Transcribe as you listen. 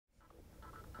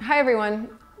Hi everyone.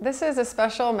 This is a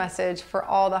special message for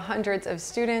all the hundreds of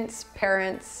students,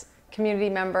 parents, community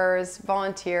members,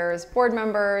 volunteers, board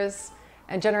members,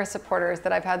 and generous supporters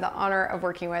that I've had the honor of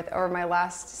working with over my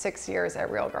last 6 years at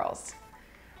Reel Grrls.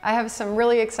 I have some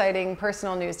really exciting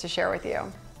personal news to share with you.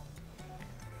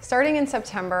 Starting in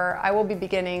September, I will be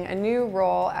beginning a new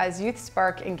role as Youth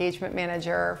Spark Engagement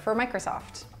Manager for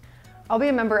Microsoft. I'll be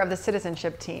a member of the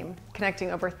citizenship team,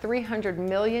 connecting over 300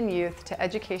 million youth to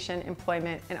education,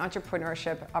 employment, and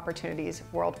entrepreneurship opportunities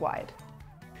worldwide.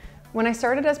 When I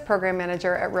started as program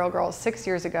manager at Reel Grrls 6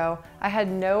 years ago, I had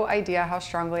no idea how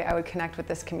strongly I would connect with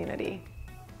this community.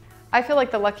 I feel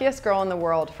like the luckiest girl in the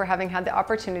world for having had the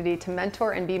opportunity to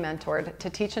mentor and be mentored, to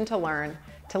teach and to learn,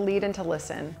 to lead and to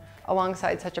listen,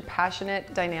 alongside such a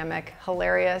passionate, dynamic,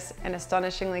 hilarious, and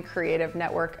astonishingly creative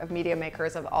network of media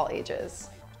makers of all ages.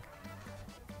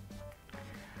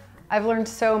 I've learned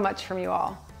so much from you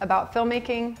all about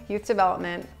filmmaking, youth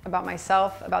development, about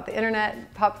myself, about the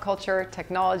internet, pop culture,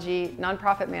 technology,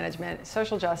 nonprofit management,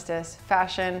 social justice,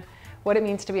 fashion, what it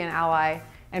means to be an ally,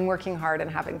 and working hard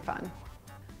and having fun.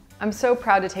 I'm so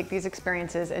proud to take these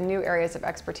experiences and new areas of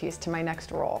expertise to my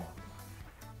next role.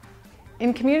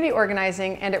 In community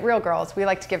organizing and at Reel Grrls, we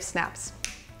like to give snaps.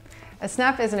 A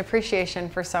snap is an appreciation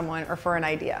for someone or for an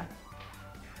idea.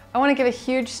 I want to give a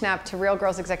huge snap to Reel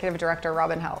Grrls Executive Director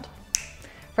Robin Held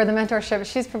for the mentorship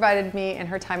she's provided me in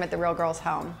her time at the Reel Grrls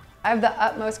helm. I have the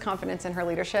utmost confidence in her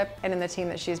leadership and in the team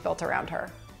that she's built around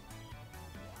her.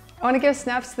 I want to give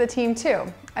snaps to the team too.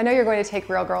 I know you're going to take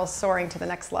Reel Grrls soaring to the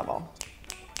next level.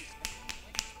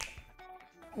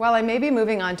 While I may be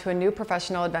moving on to a new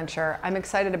professional adventure, I'm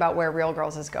excited about where Reel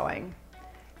Grrls is going.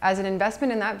 As an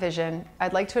investment in that vision,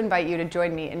 I'd like to invite you to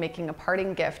join me in making a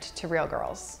parting gift to Reel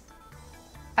Grrls.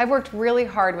 I've worked really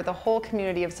hard with a whole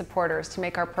community of supporters to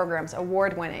make our programs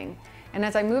award-winning, and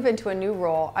as I move into a new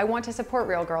role, I want to support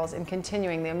Reel Grrls in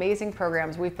continuing the amazing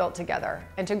programs we've built together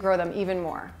and to grow them even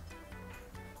more.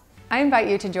 I invite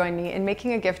you to join me in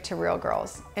making a gift to Reel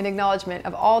Grrls in acknowledgement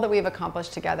of all that we have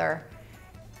accomplished together,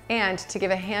 and to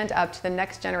give a hand up to the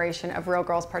next generation of Reel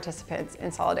Grrls participants in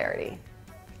solidarity.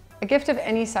 A gift of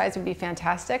any size would be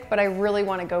fantastic, but I really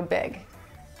want to go big.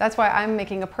 That's why I'm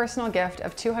making a personal gift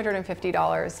of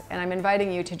 $250, and I'm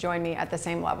inviting you to join me at the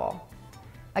same level.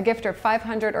 A gift of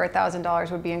 $500 or $1,000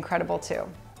 would be incredible too.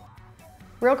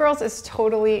 Reel Grrls is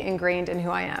totally ingrained in who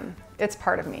I am. It's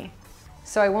part of me.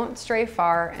 So I won't stray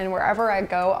far, and wherever I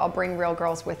go, I'll bring Reel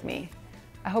Grrls with me.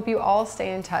 I hope you all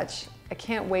stay in touch. I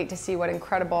can't wait to see what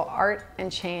incredible art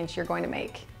and change you're going to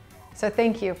make. So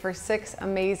thank you for 6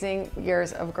 amazing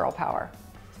years of girl power.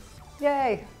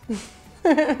 Yay!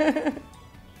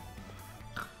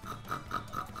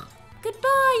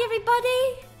 Goodbye,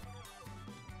 everybody!